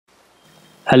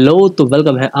Hello, तो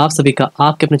welcome है आप सभी का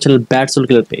आपके अपने चैनल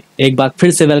बैडसोल्किलर पे। एक बार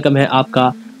फिर से वेलकम है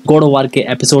आपका गॉड ऑफ वार के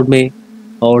एपिसोड में।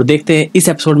 और देखते हैं इस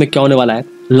एपिसोड में क्या होने वाला है।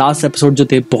 लास्ट एपिसोड जो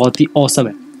थे बहुत ही ऑसम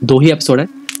है। 2 ही एपिसोड है,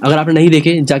 अगर आपने नहीं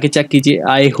देखे जाके चेक कीजिए।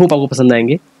 आई होप आपको पसंद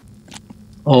आएंगे।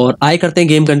 और आए करते हैं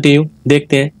गेम कंटिन्यू,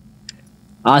 देखते हैं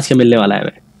आज क्या मिलने वाला है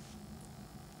हमें।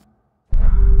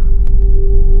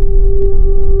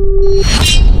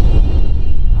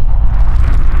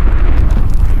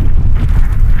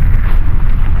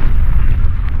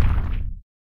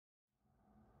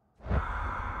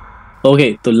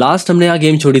 ओके, तो लास्ट हमने यहाँ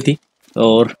गेम छोड़ी थी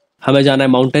और हमें जाना है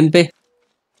माउंटेन पे।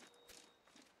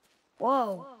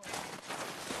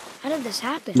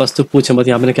 बस तू पूछ मत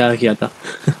यहाँ मैंने क्या किया था।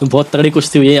 बहुत तगड़ी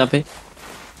कुश्ती हुई है यहाँ पे।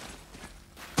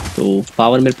 तो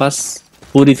पावर मेरे पास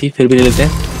पूरी थी, फिर भी ले लेते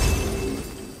हैं।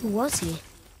 Who was he?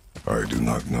 I do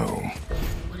not know.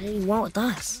 What did he want with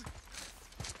us?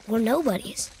 We're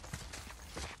nobodies.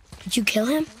 Did you kill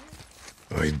him?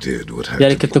 I did what had यार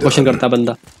to be कितने क्वेश्चन done. करता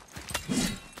बंदा।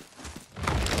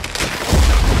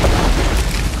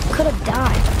 Could have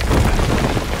died.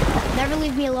 Never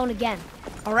leave me alone again.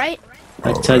 All right?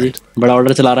 अच्छा जी, बड़ा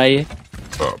order चला रहा है ये।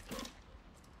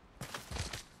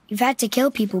 You've had to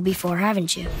kill people before,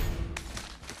 haven't you?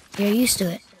 You're used to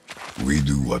it. We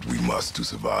do what we must to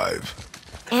survive.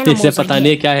 इसे Animals पता like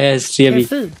नहीं it. क्या है हिस्ट्री अभी।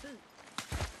 They're food.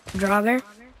 Draugr,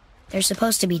 they're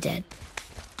supposed to be dead.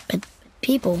 But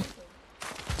people,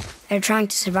 they're trying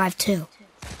to survive too.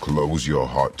 Close your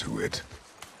heart to it.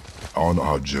 On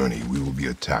our journey, we will be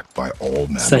attacked by all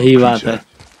manner सही of बात है। creature.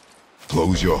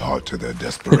 Close your heart to their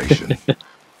desperation.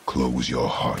 Close your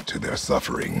heart to their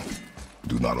suffering.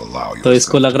 Do not allow yourself तो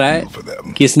इसको लग रहा to feel for है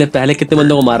them. कि इसने पहले कितने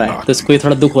बंदों को मारा है, तो इसको ये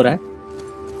थोड़ा दुख हो रहा है।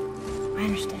 I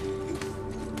understand.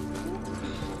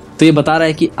 तो ये बता रहा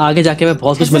है कि आगे जाके मैं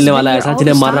बहुत कुछ मिलने वाला है ऐसा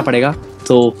जिन्हें मारना पड़ेगा,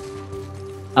 तो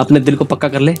अपने दिल को पक्का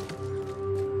कर ले।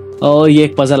 और ये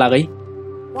एक पजल आ गई।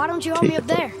 Why don't you help me up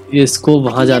there? इसको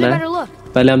वहां जाना Get a है। better look.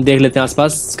 पहले हम देख लेते हैं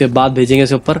आसपास, उसके बाद भेजेंगे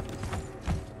इसे ऊपर।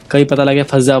 कहीं पता लगे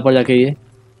फंस जाए ऊपर जाके ये।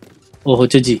 ओहो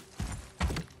जी,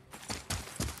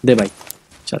 दे भाई।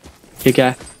 चल, ये क्या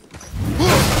है?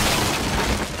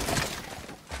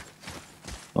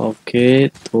 ओके,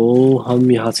 तो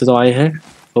हम यहाँ से तो आए हैं।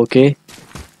 ओके,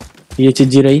 ये चीज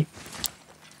जी रही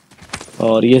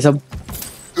और ये सब।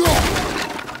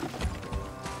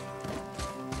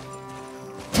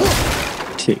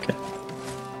 ठीक है,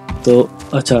 तो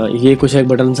अच्छा ये कुछ एक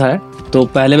बटन सा है, तो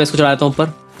पहले मैं इसको चढ़ाता हूँ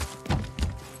ऊपर।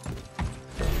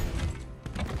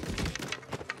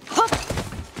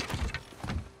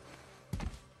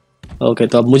 ओके,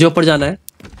 तो अब मुझे ऊपर जाना है।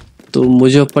 तो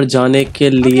मुझे ऊपर जाने के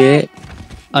लिए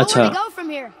अच्छा Nowhere to go from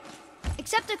here,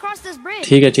 except across this bridge.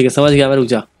 ठीक है समझ गया मैं, रुक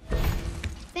जा।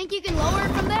 Think you can lower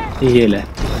it from there? ये ले।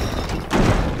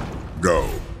 Go.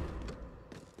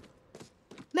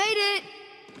 Made it.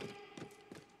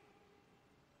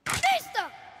 Mister.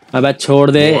 अब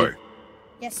छोड़ दे, Boy,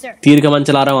 Yes, sir. तीर कमान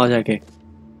चला रहा हूँ वहां जाके।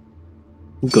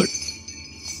 गुड।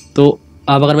 तो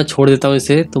अब अगर मैं छोड़ देता हूँ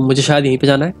इसे, तो मुझे शायद यहीं पे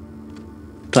जाना है।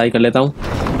 ट्राई कर लेता हूँ,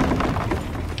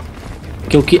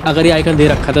 क्योंकि अगर ये आइकन दे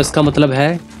रखा है तो इसका मतलब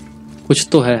है कुछ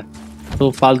तो है। तो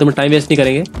फालतू में टाइम वेस्ट नहीं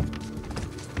करेंगे,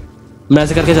 मैं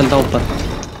ऐसे करके चलता हूँ ऊपर।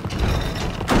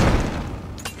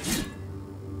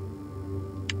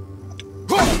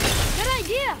 Good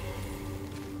idea.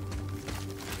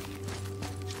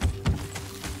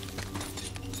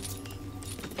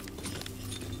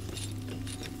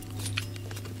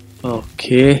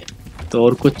 ओके, तो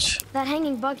और कुछ That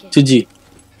hanging bucket. Ji.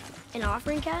 An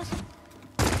offering cast?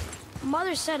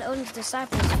 Mother said Odin's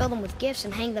disciples fill them with gifts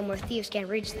and hang them where thieves can't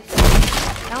reach them.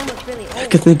 That one looks really old.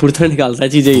 कितनी बुरी तरह निकालता है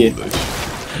चीजें ये।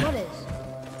 What is?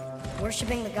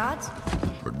 Worshipping the gods?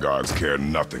 the gods care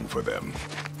nothing for them.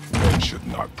 Men should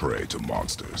not pray to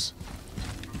monsters.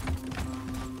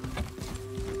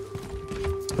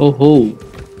 ओहो,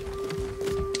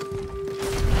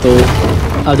 तो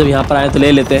अब जब यहाँ पर आए तो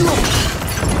ले लेते हैं।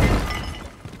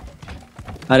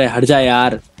 अरे हट जा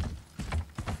यार।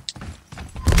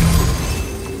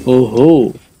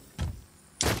 ओहो,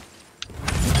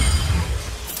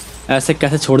 ऐसे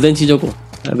कैसे छोड़ दें इन चीजों को?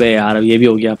 अबे यार, अब ये भी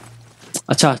हो गया।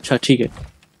 अच्छा ठीक है,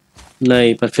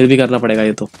 नहीं पर फिर भी करना पड़ेगा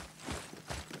ये तो।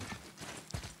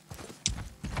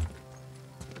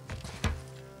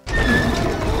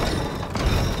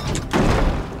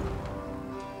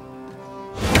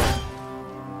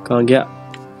 कहाँ गया?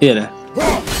 ये रहा।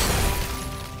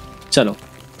 चलो,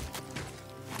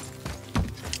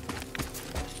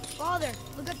 Father,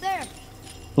 look up there.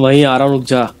 वहीं आ रहा हूँ, रुक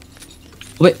जा।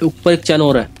 अबे ऊपर एक चैन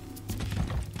और है।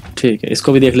 ठीक है,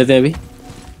 इसको भी देख लेते हैं अभी।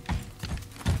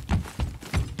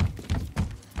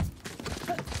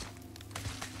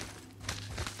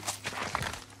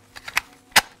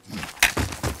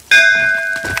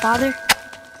 Father,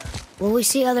 will we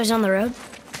see others on the road?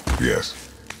 Yes.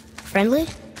 Friendly?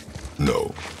 No.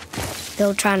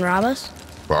 They'll try and rob us?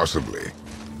 Possibly.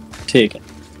 ठीक है,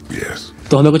 Yes.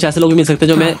 तो हमें कुछ ऐसे लोग भी मिल सकते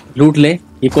हैं जो हमें लूट ले,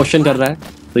 ये क्वेश्चन कर रहा है।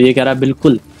 तो ये कह रहा है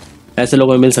बिल्कुल ऐसे लोग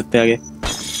हमें मिल सकते हैं आगे,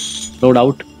 नो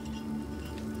डाउट।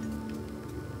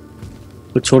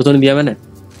 कुछ छोड़ तो नहीं दिया मैंने?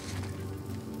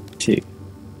 ठीक,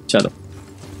 चलो।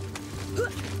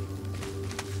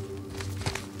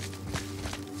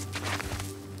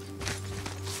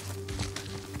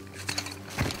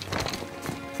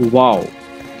 वाओ,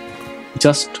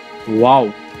 जस्ट वाओ,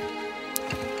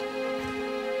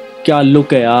 क्या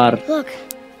लुक है यार। Look.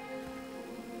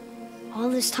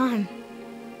 All this time,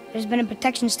 there's been a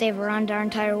protection stave around our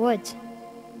entire woods.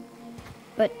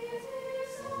 But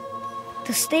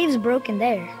the stave's broken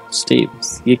there.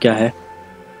 Staves, ये क्या है?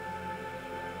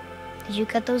 Did you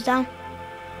cut those down?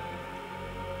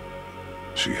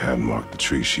 She had marked the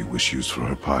tree she wished used for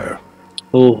her pyre.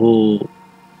 ओहो,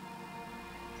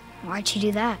 Why'd she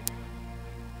do that?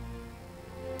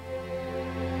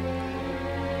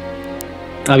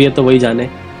 अब ये तो वही जाने,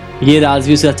 ये राज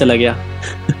भी उसे चला गया।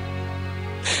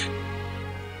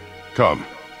 Come.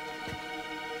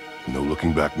 No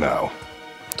looking back now.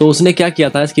 तो उसने क्या किया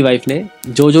था, इसकी वाइफ ने,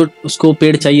 जो जो उसको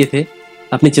पेड़ चाहिए थे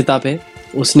अपनी चिता पे,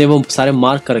 उसने वो सारे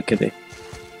मार्क कर रखे थे।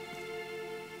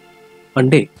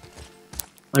 अंडे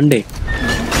अंडे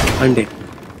अंडे,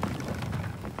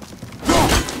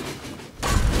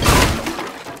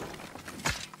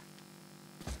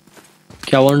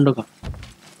 क्या हुआ अंडों का?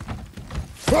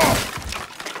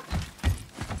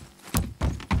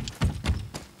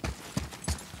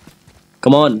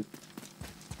 Come on.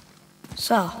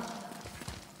 So,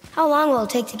 how long will it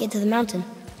take to get to the mountain?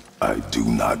 I do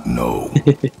not know.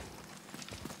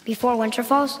 Before winter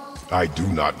falls? I do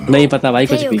not know. नहीं पता भाई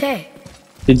कुछ Okay, भी।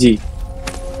 okay. जी,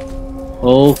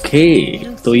 ओके,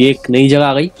 तो ये एक नई जगह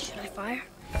आ गई। Should I fire?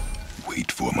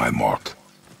 Wait for my mark.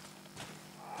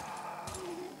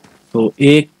 तो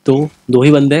एक दो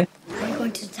ही बंदे हैं। Are you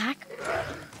going to attack?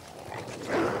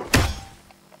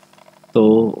 तो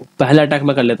पहला अटैक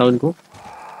मैं कर लेता हूँ इनको।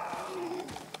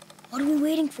 What are we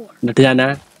waiting for? डट जाना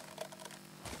है।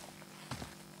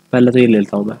 पहले तो ये ले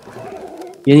लेता हूँ मैं,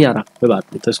 ये नहीं आ रहा, कोई बात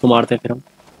नहीं, तो इसको मारते हैं फिर हम।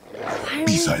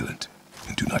 Be silent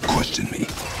and do not question me.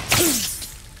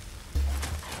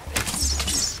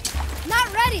 Not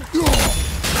ready.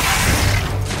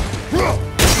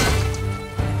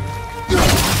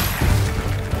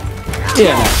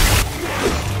 ये ला,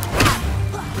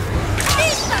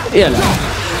 ये ला,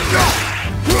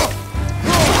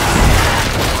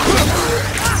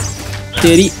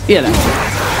 तेरी ये ला,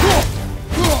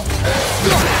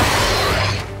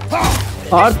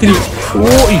 R3, ओ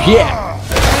ये,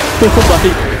 ओ भाई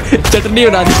चटनी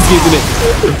बना दी इसकी इसने।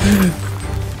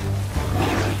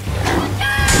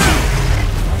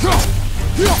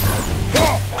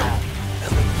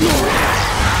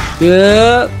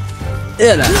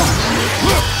 ये ला,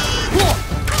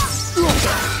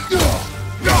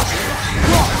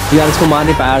 यार इसको मार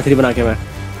नहीं पाया R3 बना के मैं,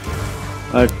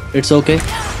 बट इट्स ओके।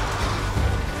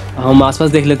 हम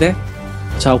आसपास देख लेते हैं।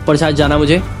 अच्छा, ऊपर शायद जाना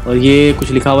मुझे, और ये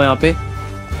कुछ लिखा हुआ है यहाँ पे।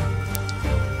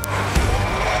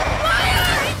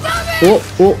 ओ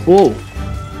ओ ओ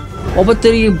ओ, बस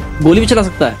तेरी गोली भी चला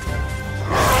सकता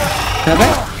है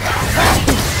भाई?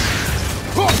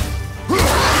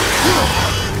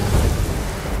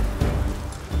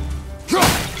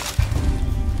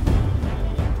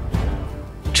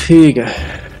 ठीक है,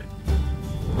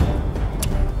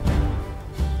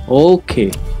 ओके,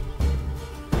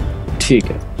 ठीक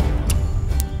है।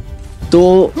 तो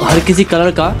हर किसी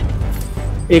कलर का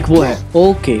एक वो है,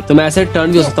 ओके। तो मैं ऐसे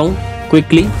टर्न भी हो सकता हूँ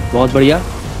क्विकली, बहुत बढ़िया।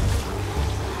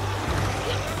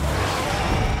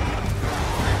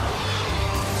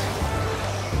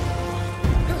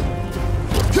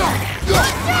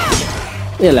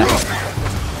 ये ला,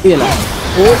 ये ला,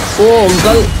 ओ ओ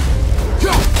अंकल,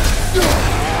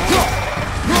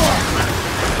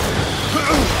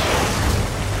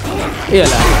 ये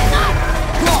ला,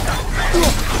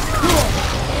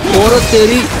 और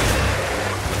तेरी,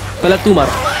 पहले तू मार,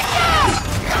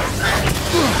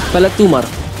 पहले तू मार,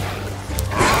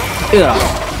 ये ला,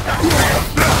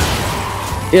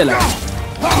 ये ला,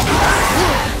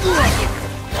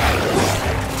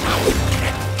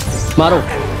 मारो,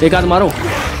 एक हाथ मारो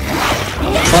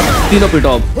और तीनों पिटो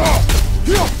अब।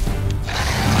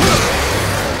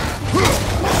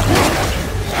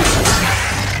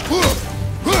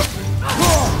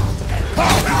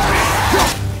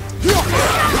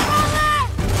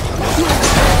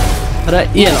 अरे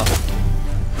ये लो,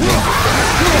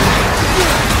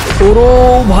 ओरो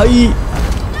भाई,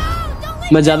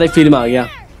 मैं ज्यादा ही फील्ड में आ गया।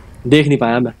 देख नहीं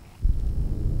पाया मैं।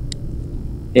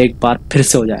 एक बार फिर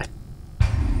से हो जाए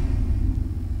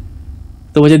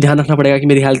तो मुझे ध्यान रखना पड़ेगा कि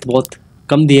मेरी हेल्थ बहुत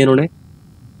कम दी है इन्होंने,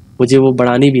 मुझे वो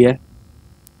बढ़ानी भी है।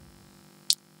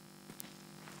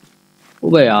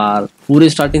 ओबे यार पूरी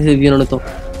स्टार्टिंग से दी इन्होंने तो।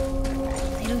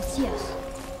 They don't see us.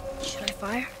 Should I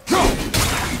fire?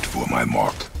 Wait for my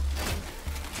mark.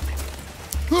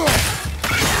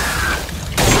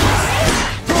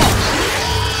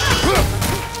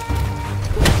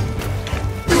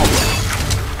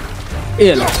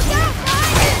 ये लो।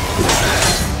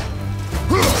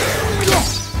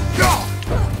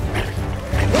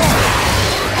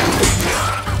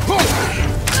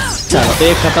 चलो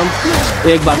एक खत्म,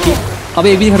 एक बाकी। अब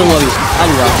एक भी खत्म हुआ अभी। आ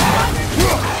जाओ।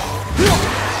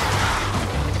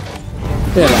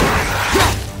 ये लो।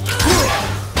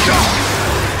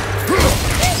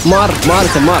 मार मार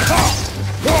से मार।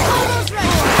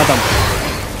 खत्म।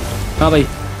 हाँ भाई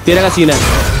तेरे का सीन है।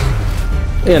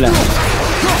 ये लो।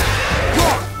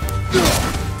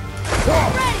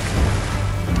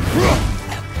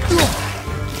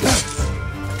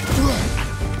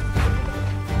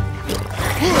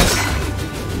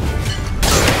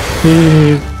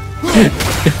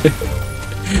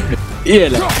 ये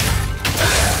ले,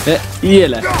 ये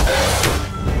ले,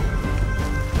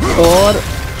 और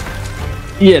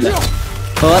ये ले,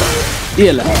 और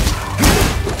ये ले,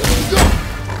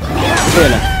 ये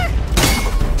ले,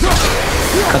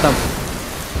 खत्म।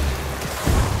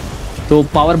 तो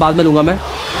पावर बाद में लूंगा मैं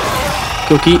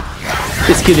क्योंकि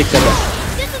इसकी दिक्कत है।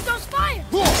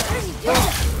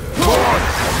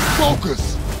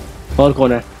 और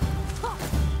कौन है?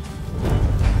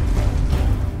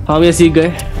 हम ये सीख गए।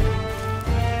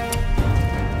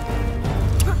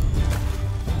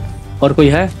 और कोई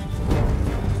है?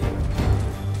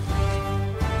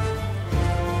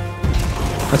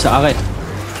 अच्छा आ गए।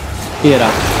 ये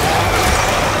रहा।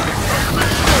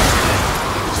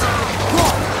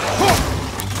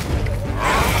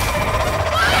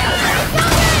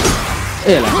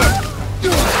 ये ला।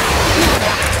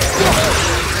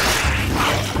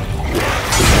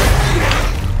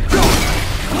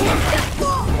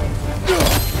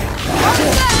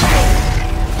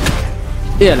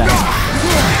 ये ला।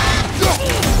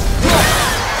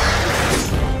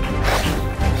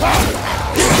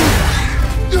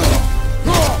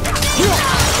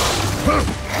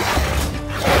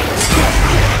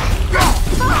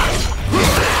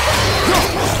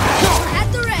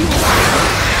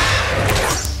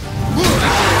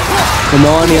 कम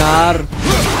ऑन यार,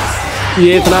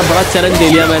 ये इतना बड़ा चैलेंज दे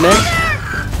लिया मैंने,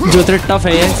 जो इतने टफ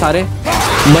है ये सारे,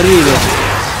 मर ही गए।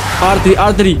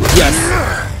 R3 यस,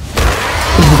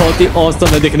 बहुत ही औसम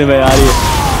है दिखने में यार ये।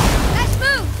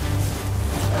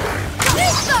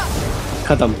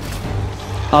 खत्म।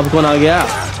 अब कौन आ गया?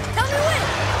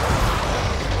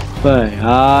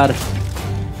 यार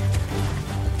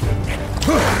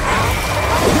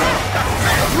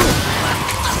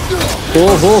ओ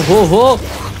हो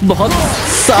बहुत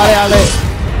सारे आ गए।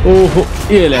 ओहो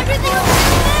ये ले,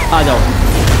 आ जाओ।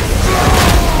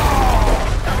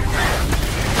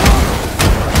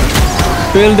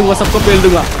 पेल दूंगा सबको, पेल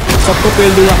दूंगा सबको,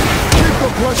 पेल दूंगा।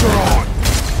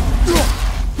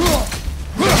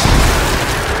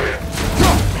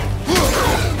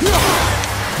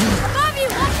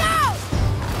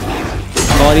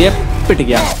 और ये पिट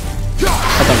गया,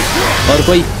 खत्म। और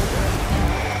कोई?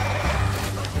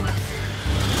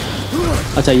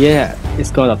 अच्छा ये है,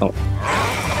 इसको बताता हूँ।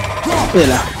 ये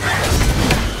ला,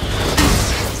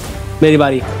 मेरी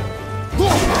बारी।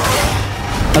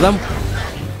 खत्म,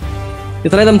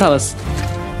 इतना ही दम था बस।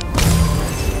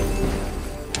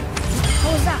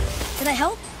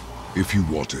 If you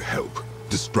want to help,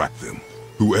 distract them.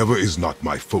 Whoever is not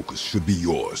my focus should be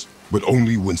yours, but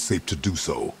only when safe to do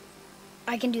so.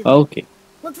 I can do that. Okay.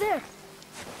 Look there.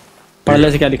 पढ़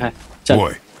ले से क्या लिखा है? चल।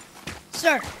 Boy.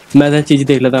 Sir. मैं तो चीज़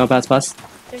देख लेता हूँ आस-पास।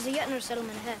 There's a Yetnar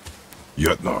settlement ahead.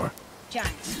 Yetnar.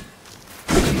 Giants.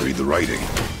 You can read the writing.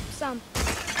 Some.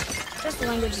 Just the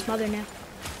language is mother now.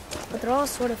 But they're all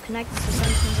sort of connected, so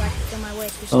sometimes I can feel my way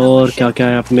through stuff. और क्या क्या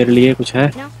है यहाँ पे मेरे लिए? कुछ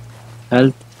है? No.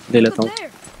 हेल्प दे लेता हूँ।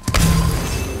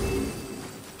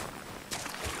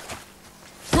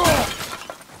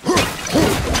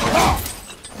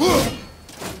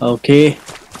 Okay,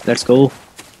 let's go.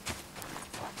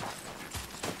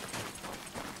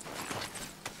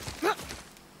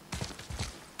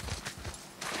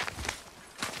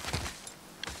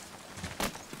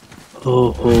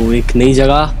 ओहो एक नई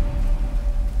जगह।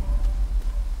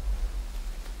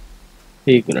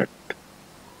 एक मिनट,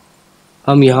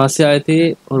 हम यहाँ से आए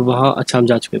थे और वहाँ, अच्छा हम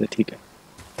जा चुके थे, ठीक है।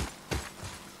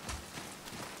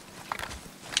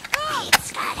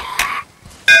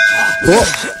 ओ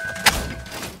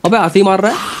अबे हाथी मार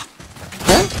रहा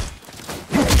है?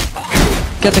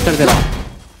 क्या चक्कर तेरा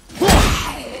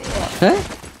है?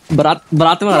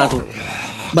 बारात में आ रहा तू,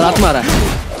 बारात में आ रहा है।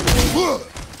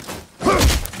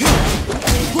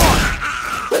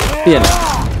 ये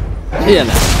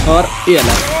ले और ये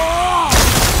ले,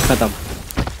 खत्म।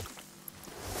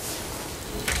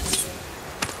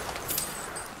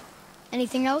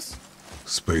 Anything else?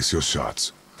 Space your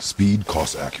shots. Speed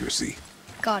costs accuracy.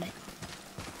 Got it.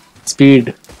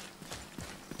 Speed.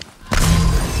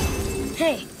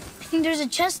 Hey, I think there's a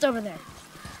chest over there.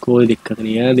 कोई दिक्कत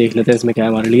नहीं है, देख लेते हैं इसमें क्या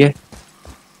है हमारे लिए।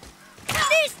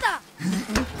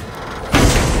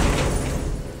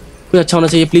 कुछ अच्छा होना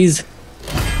चाहिए प्लीज।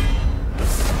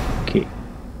 ओके,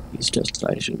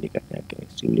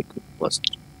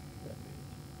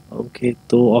 ओके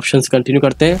तो ऑप्शंस कंटिन्यू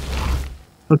करते हैं।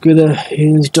 Okay, the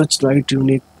hinge touch light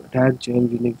unique attack gem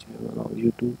unique gem allow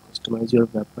you to customize your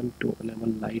weapon to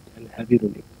enable light and heavy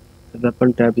runic. The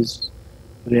weapon tab is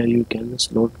where you can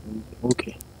slot.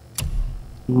 Okay,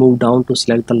 move down to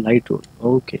select the light rune.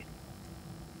 Okay,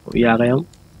 ये आ गए हम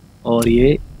और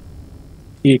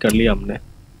ये कर लिया हमने,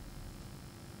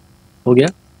 हो गया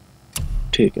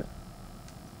ठीक है।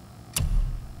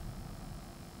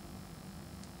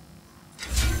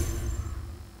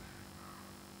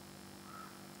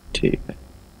 ठीक है,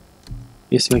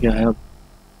 इसमें क्या है अब?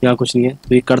 यहाँ कुछ नहीं है,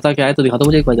 तो ये करता क्या है तो दिखा दो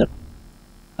मुझे एक बार जरा।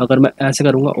 अगर मैं ऐसे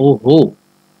करूँगा, ओहो,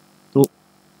 तो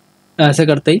ऐसे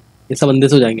करते ही ये सब अंधे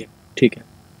से हो जाएंगे। ठीक है,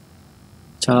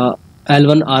 अच्छा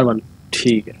L1 R1,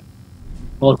 ठीक है।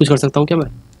 और कुछ कर सकता हूँ क्या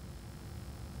मैं?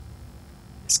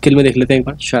 स्किल में देख लेते हैं एक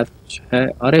बार, शायद कुछ है।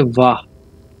 अरे वाह,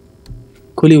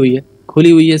 खुली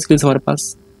हुई है स्किल्स हमारे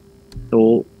पास।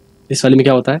 तो इस वाले में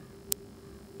क्या होता है?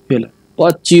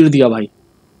 बहुत चीर दिया भाई।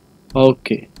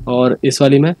 ओके, और इस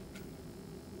वाली में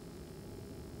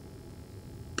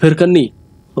फिर करनी।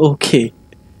 ओके,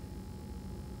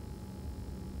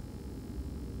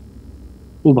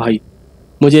 ओ भाई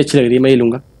मुझे अच्छी लग रही है, मैं ये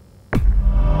लूंगा।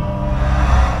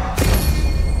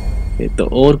 तो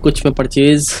और कुछ मैं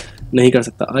परचेज नहीं कर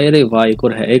सकता। अरे वाह, एक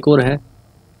और है।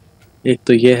 एक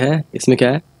तो ये है, इसमें क्या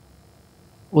है?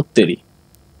 ओ तेरी,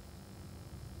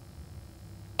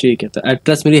 ठीक है। तो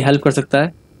एट्रेस मेरी हेल्प कर सकता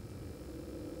है।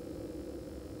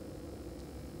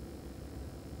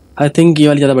 आई थिंक ये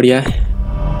वाली ज़्यादा बढ़िया है।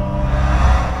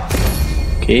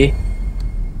 ओके,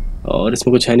 और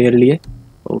इसमें कुछ है नहीं मेरे लिए।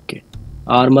 ओके,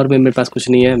 आर्मर में मेरे पास कुछ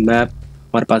नहीं है। मैप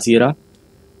हमारे पास ये रहा।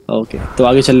 ओके, तो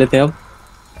आगे चल लेते हैं अब।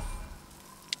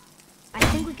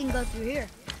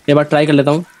 एक बार ट्राई कर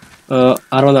लेता हूँ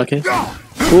R1 आके।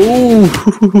 ओह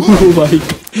भाई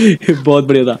बहुत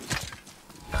बढ़िया था।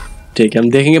 ठीक है, हम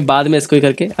देखेंगे बाद में इसको ही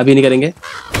करके, अभी नहीं करेंगे।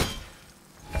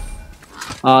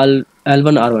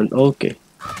 L1 R1, ओके,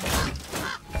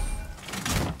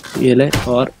 ये ले।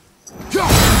 और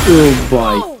ओह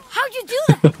भाई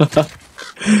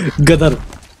गदर।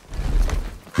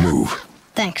 Move.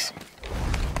 Thanks.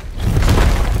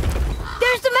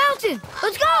 There's the mountain.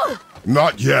 Let's go.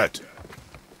 Not yet.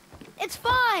 It's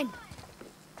fine.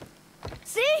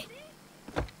 See?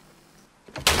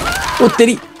 ओ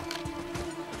तेरी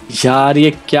यार,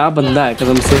 ये क्या बंदा है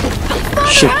कसम से।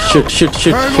 शिट।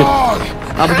 Hang on.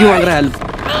 अब क्यों मांग रहा है हेल्प?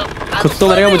 खुद तो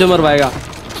मरेगा, मुझे मरवाएगा।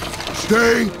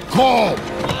 Stay calm.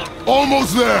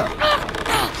 Almost there.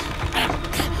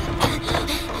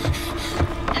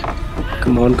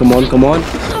 Come on.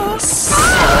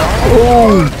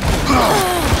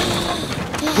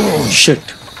 Oh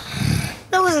shit.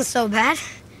 That wasn't so bad.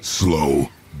 Slow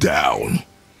down.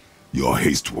 Your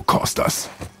haste will cost us.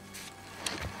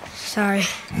 Sorry.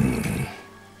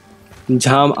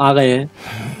 जहाँ हम आ गए हैं,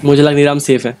 मुझे लग नहीं रहा हम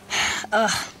सेफ है।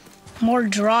 More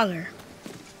Draugr.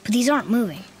 But these aren't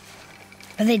moving.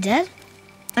 Are they dead?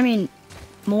 I mean,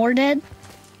 more dead?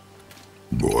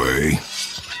 Boy.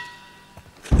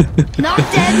 Not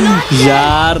dead.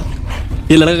 यार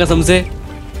ये लड़का कसम से,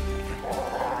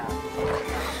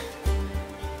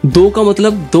 दो का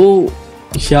मतलब दो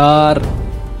यार।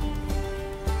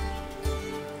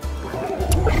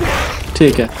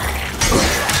 ठीक है,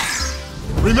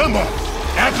 Remember,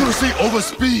 accuracy over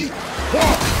speed.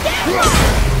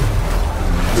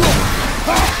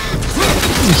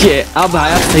 ये अब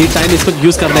आया सही टाइम इसको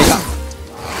यूज करने का।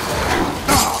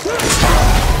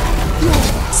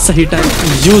 सही टाइम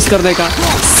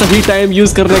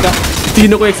यूज करने का।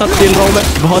 तीनों को एक साथ खेल रहा हूं मैं,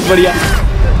 बहुत बढ़िया।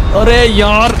 अरे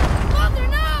यार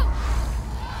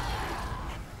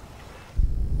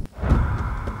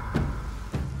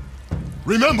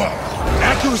Remember,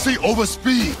 accuracy over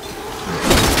speed.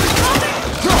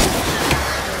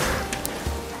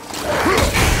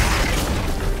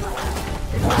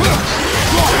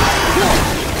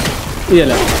 ये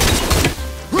ले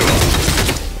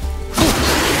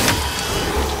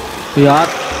यार,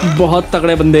 बहुत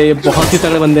तगड़े बंदे हैं ये, बहुत ही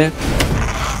तगड़े बंदे हैं।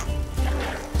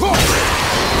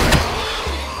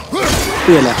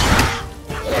 ये ले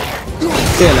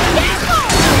ये ले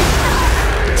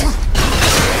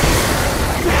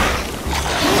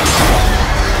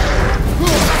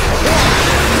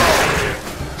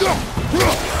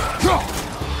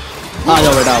आ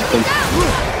जाओ बेटा आप तुम।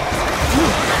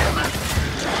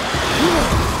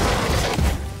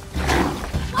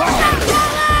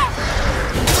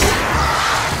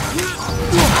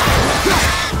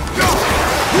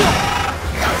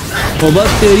 ओ बस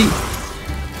तेरी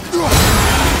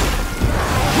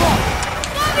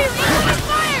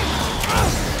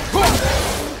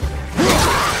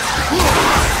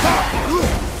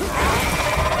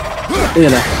ये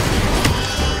ले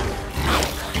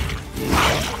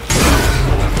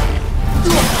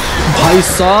भाई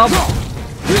साहब,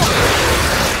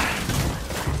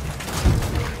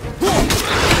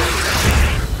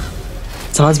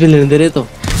 सांस भी लेने दे रहे तो।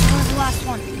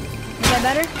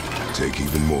 Take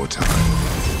even more time.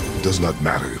 It does not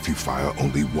matter if you fire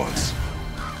only once.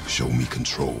 Show me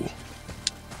control.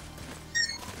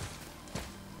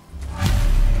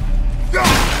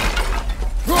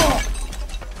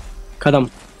 खत्म।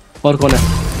 और कौन है?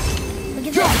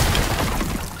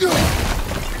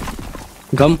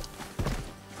 गम।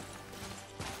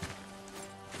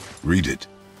 Read it.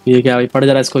 ये क्या भाई, पढ़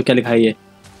जरा इसको, क्या लिखा है ये?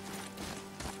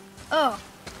 Oh,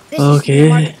 this is Okay. the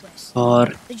marketplace. और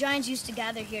The giants used to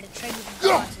gather here to trade with the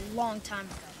gods a long time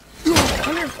ago. I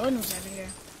wonder if Odin was ever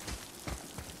here.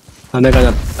 हमें कहाँ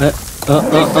जाना?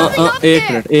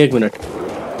 एक मिनट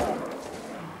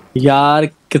यार,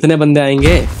 कितने बंदे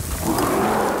आएंगे?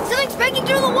 Something's breaking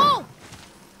through the wall.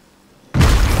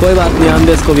 कोई बात नहीं, हम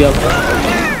दे इसको भी। अब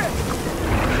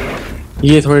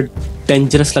ये थोड़े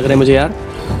डेंजरस लग रहे हैं मुझे यार,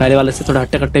 पहले वाले से थोड़े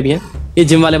हट्टे कट्टे भी हैं। ये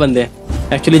जिम वाले बंदे हैं,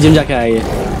 एक्चुअली जिम जाके आए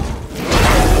ये।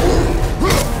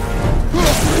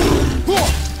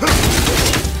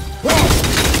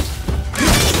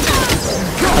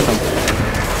 खत्म।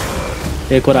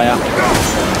 एक और आया।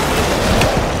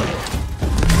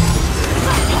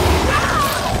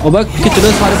 ओबे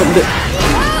कितने सारे बंदे,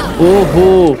 ओहो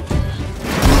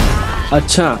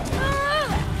अच्छा।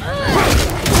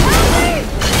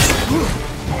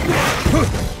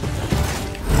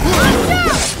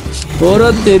 और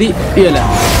तेरी ये ले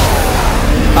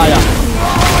आया।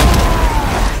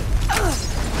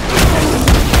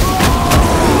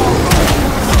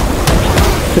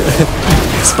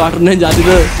 स्पार्टन ने जाती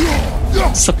तो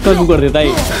सबका गु कर देता है।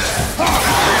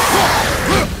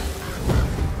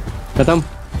 खत्म।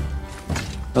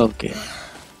 ओके,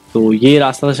 तो ये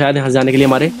रास्ता था शायद यहाँ जाने के लिए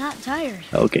हमारे।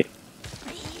 Okay,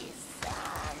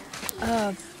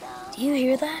 Do you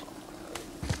hear that?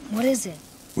 What is it?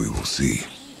 We will see.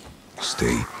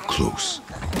 Stay close.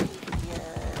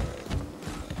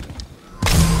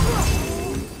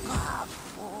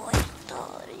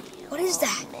 What is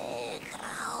that?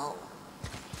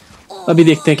 अभी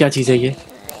देखते हैं क्या चीज है ये।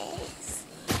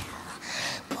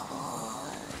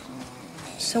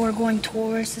 So we're going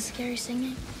towards the scary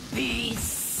singing?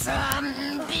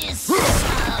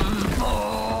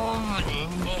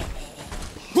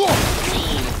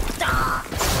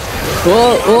 ओ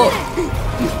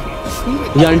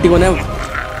ये आंटी कौन है?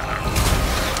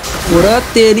 पूरा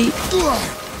तेरी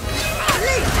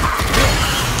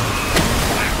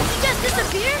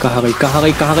कहाँ गई, कहाँ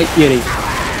गई, कहाँ गई? ये रही।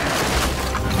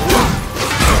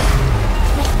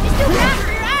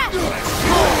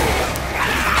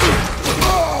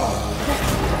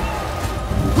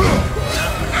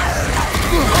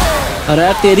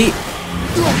 अरे तेरी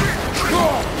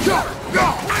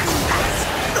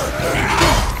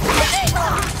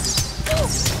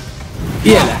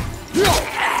ये ले।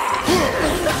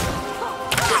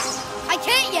 I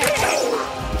can't yet.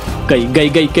 गई गई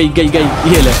गई गई गई गई।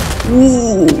 ये ले,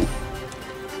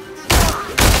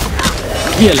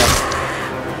 ये ले।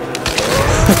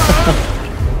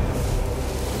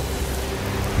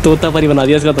 तोता परी बना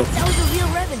दिया इसका तो। That was a real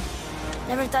raven.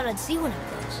 Never thought I'd see one of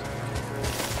those.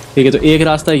 ठीक है, तो एक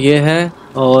रास्ता ये है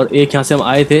और एक यहाँ से हम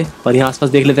आए थे, पर यहाँ आसपास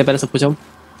देख लेते हैं पहले सब कुछ हम।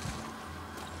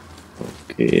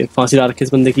 ओके, फांसी डाल रखी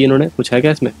इस बंदे की इन्होंने। कुछ है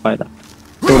क्या इसमें फायदा?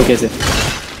 तोड़ कैसे?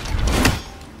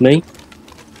 नहीं,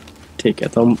 ठीक है,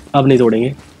 तो हम अब नहीं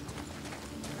तोड़ेंगे।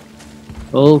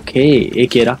 ओके,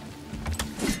 एक ये रहा।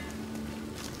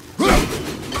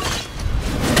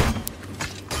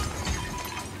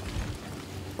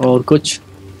 और कुछ?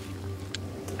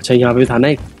 अच्छा, यहाँ पे भी था ना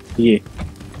एक ये।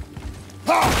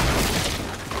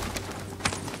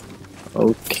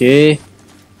 ओके,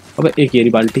 अबे एक ये रही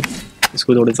बाल्टी,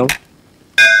 इसको तोड़ देता हूँ।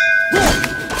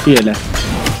 ये ले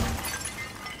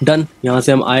डन। यहाँ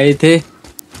से हम आए थे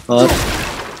और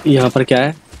यहाँ पर क्या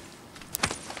है,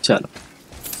 चलो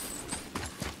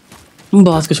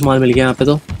बहुत कुछ माल मिल गया यहाँ पे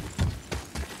तो।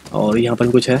 और यहाँ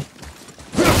पर कुछ है,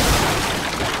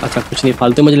 अच्छा कुछ नहीं,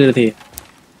 फालतू मजे ले रहे थे ये।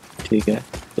 ठीक है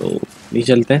तो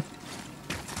नीचे चलते हैं।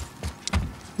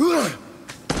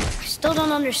 Still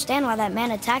don't understand why that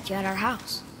man attacked you at our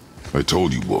house. I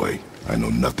told you, boy. I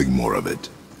know nothing more of it.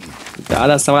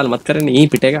 ज़्यादा सवाल मत करें, नहीं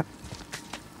पिटेगा।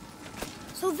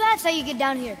 So that's how you get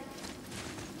down here.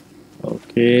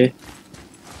 Okay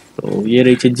तो ये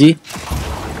रही चिज्जी।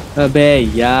 अबे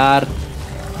यार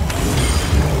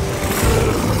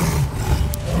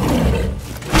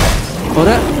और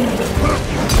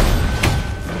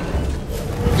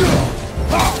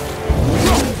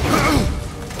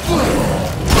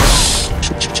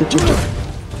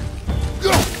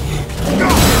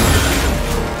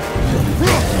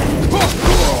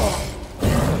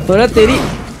तेरी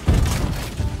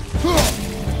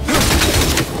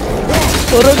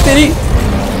और तेरी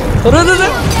और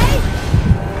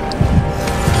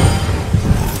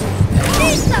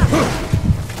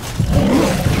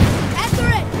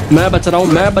मैं बच रहा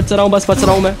हूँ, बस बच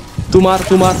रहा हूँ मैं। तू मार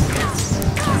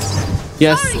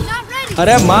यस।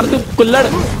 अरे मार तू कुल्लड़,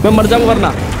 मैं मर जाऊँ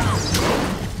वरना।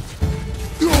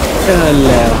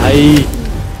 ले भाई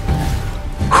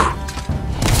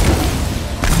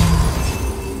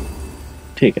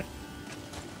ठीक है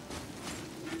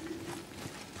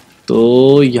तो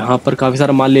यहाँ पर काफी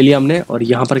सारा माल ले लिया हमने। और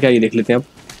यहाँ पर क्या, ये देख लेते हैं अब।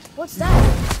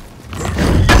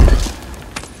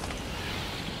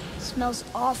 Smells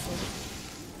awful.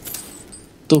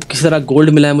 तो किस तरह गोल्ड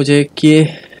मिला है मुझे कि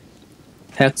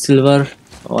हैक सिल्वर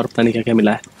और पता नहीं क्या क्या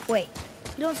मिला है। Wait,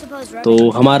 you don't suppose तो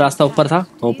हमारा रास्ता ऊपर था,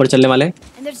 हम ऊपर चलने वाले हैं।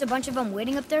 And there's a bunch of them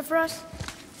waiting up there for us?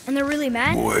 And they're really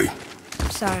mad? Boy.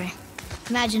 Sorry.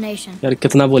 Imagination. यार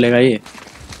कितना बोलेगा ये।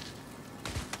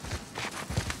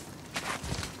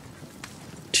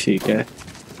 ठीक है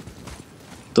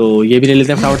तो ये भी ले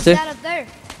लेते हैं फ्लावर से। That up there.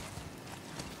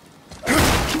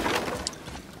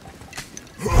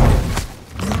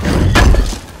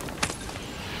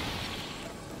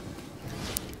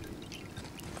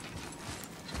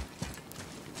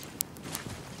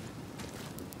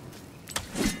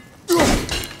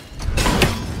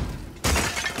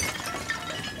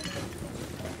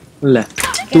 ले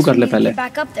तू कर ले पहले।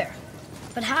 Back up there.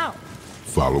 But how?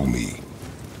 Follow me.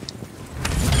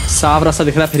 साफ रास्ता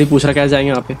दिख रहा है, फिर ही पूछ रहा कैसे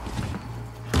जाएंगे वहाँ पे।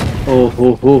 ओ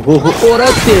हो और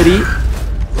तेरी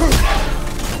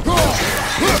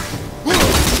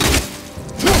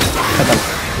खत्म।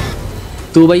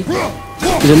 तू भाई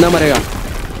जिंदा मरेगा,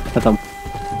 खत्म।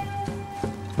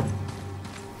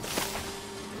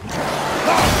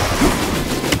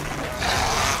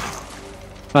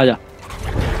 आजा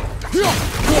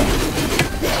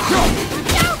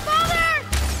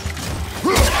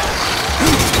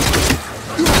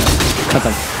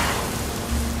खत्म।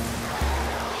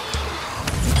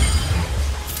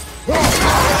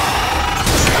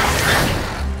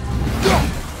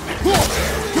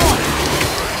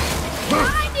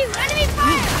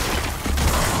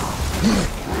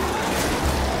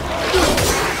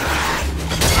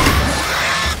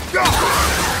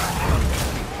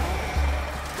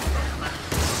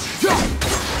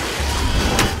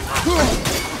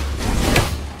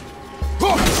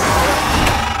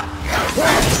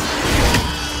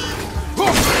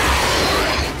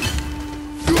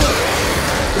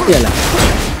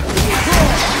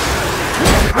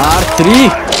 R3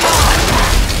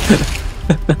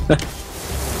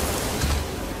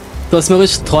 तो इसमें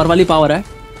कुछ थॉर वाली पावर है,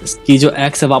 इसकी जो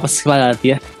एक्स है वापस आ जाती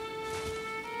है।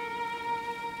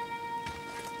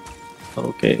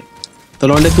 ओके तो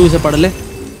लौंडे तू इसे पढ़ ले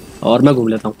और मैं घूम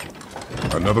लेता हूँ।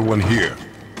 Another one here.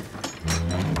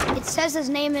 It says his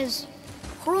name is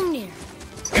HRUNGNIR.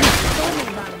 Told me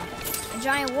about him. A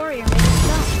giant warrior made of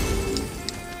stone.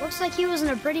 Looks like he was in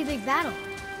a pretty big battle.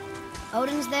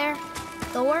 Odin's there,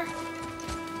 Thor,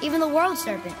 even the world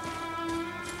serpent.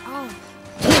 Oh,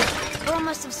 Thor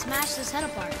must have smashed his head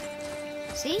apart.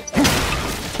 See?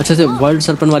 अच्छा से world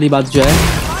surgeon वाली बात जो है,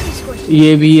 Body squished.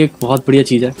 ये भी एक बहुत बढ़िया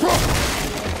चीज है।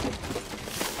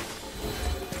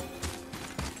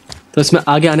 तो इसमें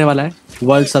आगे आने वाला है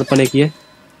वर्ल्ड सर्पन एक ये।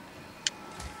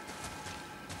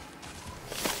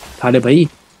 अरे भाई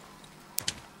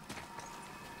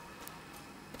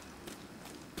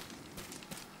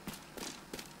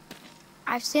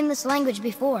I've seen this language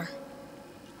before.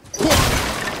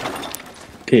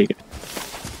 ठीक है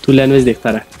तू लैंग्वेज देखता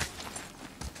रहा।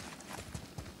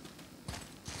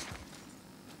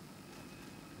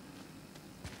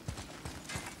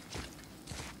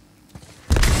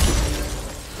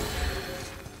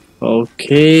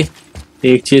 ओके,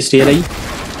 एक चीज ये रही।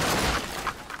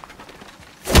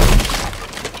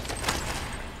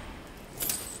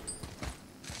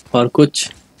 और कुछ,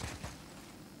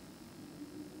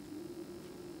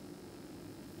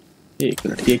 एक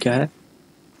मिनट, ये क्या है?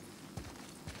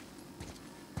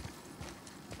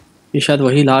 ये शायद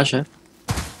वही लाश है।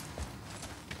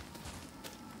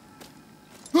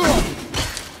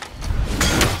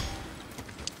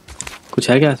 कुछ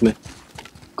है क्या इसमें?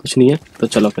 कुछ नहीं है तो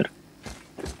चलो फिर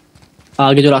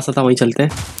आगे जो रास्ता था वहीं चलते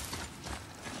हैं।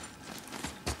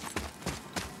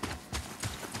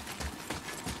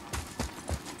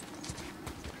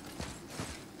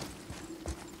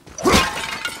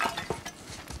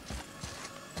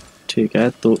 ठीक है,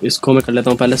 तो इसको मैं कर लेता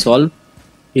हूँ पहले सॉल्व।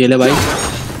 ये ले भाई,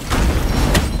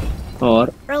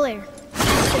 और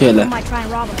ये ले।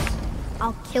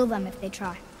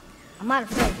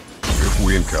 If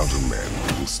we encounter men,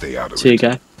 we will stay out of it. ठीक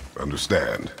है,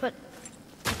 Understand? But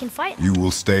I can fight. You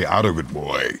will stay out of it,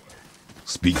 boy.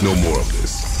 Speak no more of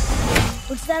this.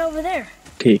 What's that over there?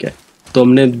 ठीक है, तो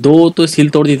हमने 2 तो seal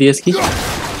तोड़ दी थी इसकी,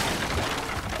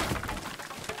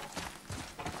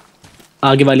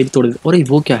 आगे वाली भी तोड़ दी। और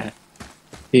वो क्या है?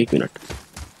 एक minute.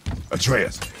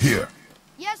 Atreus, here.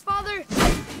 Yes, father.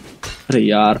 अरे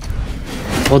यार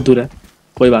बहुत दूर है,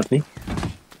 कोई बात नहीं।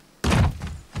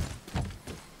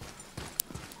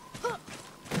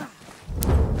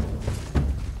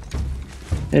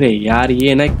 अरे यार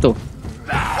ये ना, एक तो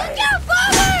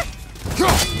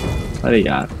अरे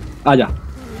यार आजा।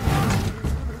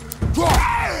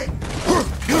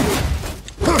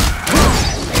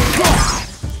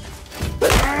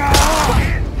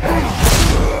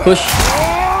 खुश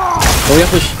हो गया?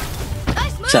 खुश,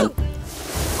 चल।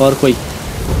 और कोई?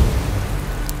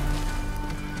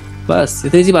 बस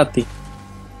इतनी सी बात थी।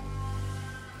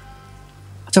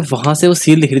 अच्छा, वहां से वो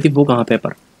सील दिख रही थी, वो कहाँ पे?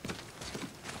 पर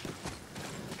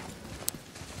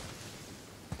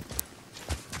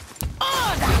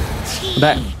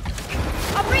Back.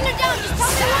 I'll bring it down.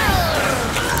 Just tell me when.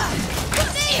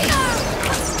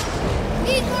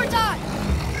 Need more time.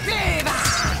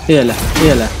 يلا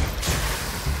يلا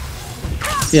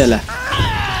يلا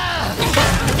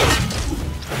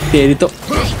तेरी तो।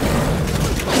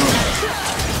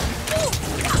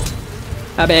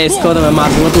 अबे इसको तो मैं मार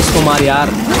दूंगा, तू उसको मार यार।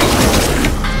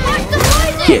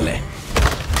 ये ले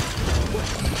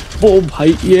वो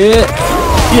भाई,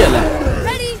 ये ले।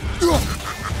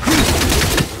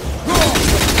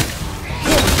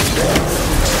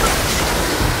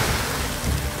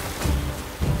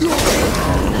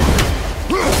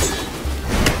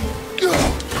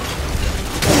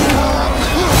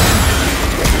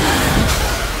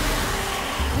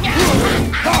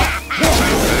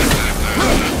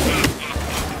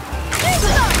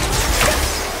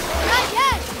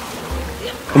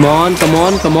 Come on, come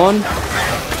on, come on.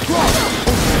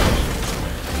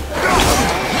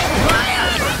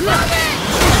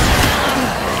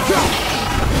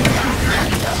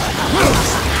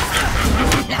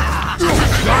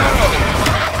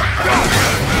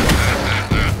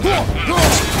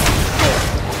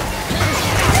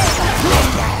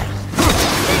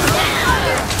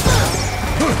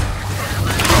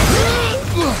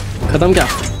 खत्म क्या?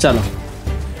 चलो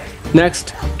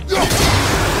नेक्स्ट।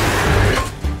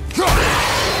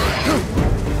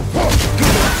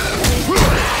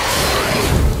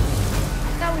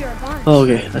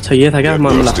 ओके, अच्छा ये था क्या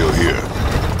मामला?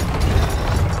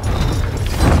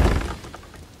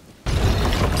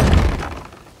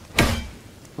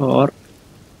 और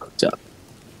चल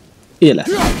ये ले।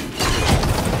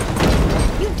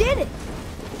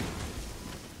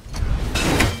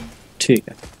 ठीक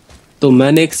है, तो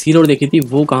मैंने एक सील और देखी थी,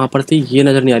 वो कहाँ पर थी ये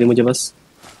नजर नहीं आ रही मुझे। बस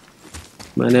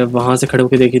मैंने वहां से खड़े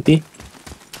होकर देखी थी।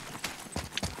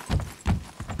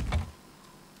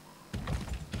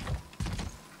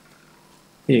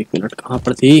 एक मिनट, कहाँ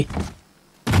पर थी?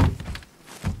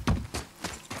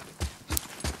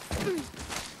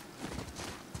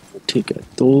 ठीक है,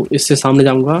 तो इससे सामने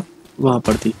जाऊंगा, वहां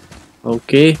पर थी।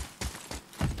 ओके,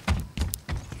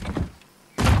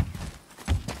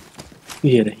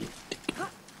 ये रही।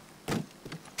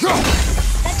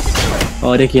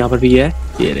 और एक यहाँ पर भी है,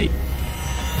 ये रही।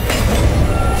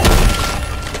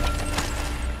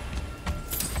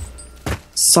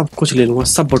 सब कुछ ले लूंगा,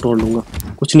 सब बटोर लूंगा,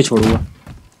 कुछ नहीं छोड़ूंगा।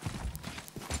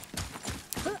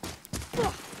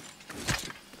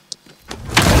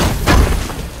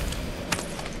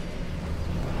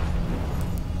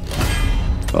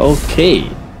 ओके,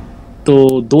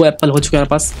 तो 2 एप्पल हो चुके हैं हमारे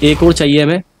पास, एक और चाहिए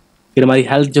हमें, फिर हमारी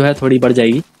हेल्थ जो है थोड़ी बढ़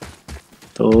जाएगी।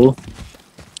 तो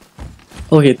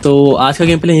ओके, तो आज का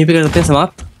गेम प्ले यहीं पे करते हैं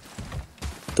समाप्त।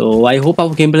 तो आई होप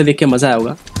आपको गेम प्ले देख के मज़ा आया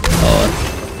होगा,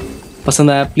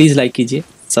 पसंद आया प्लीज़ लाइक कीजिए,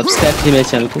 सब्सक्राइब कीजिए मेरे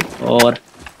चैनल को और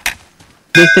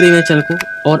देखते रहिए मेरे चैनल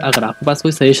को। और अगर आपके पास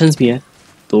कोई सजेशंस भी हैं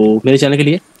तो मेरे चैनल के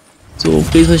लिए तो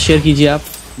प्लीज़ मुझे शेयर कीजिए आप,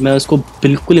 मैं उसको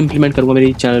बिल्कुल इम्प्लीमेंट करूँगा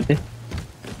मेरे चैनल पे।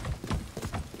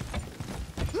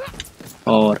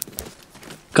 और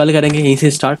कल करेंगे यहीं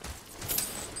से स्टार्ट।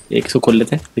 एक इसको खोल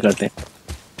लेते हैं, ये करते हैं।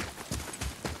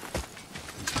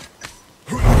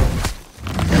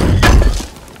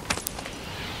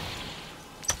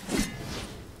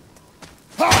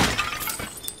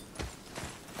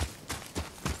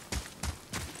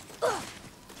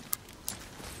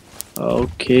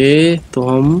 ओके तो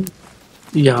हम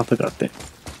यहाँ पे करते हैं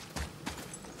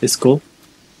इसको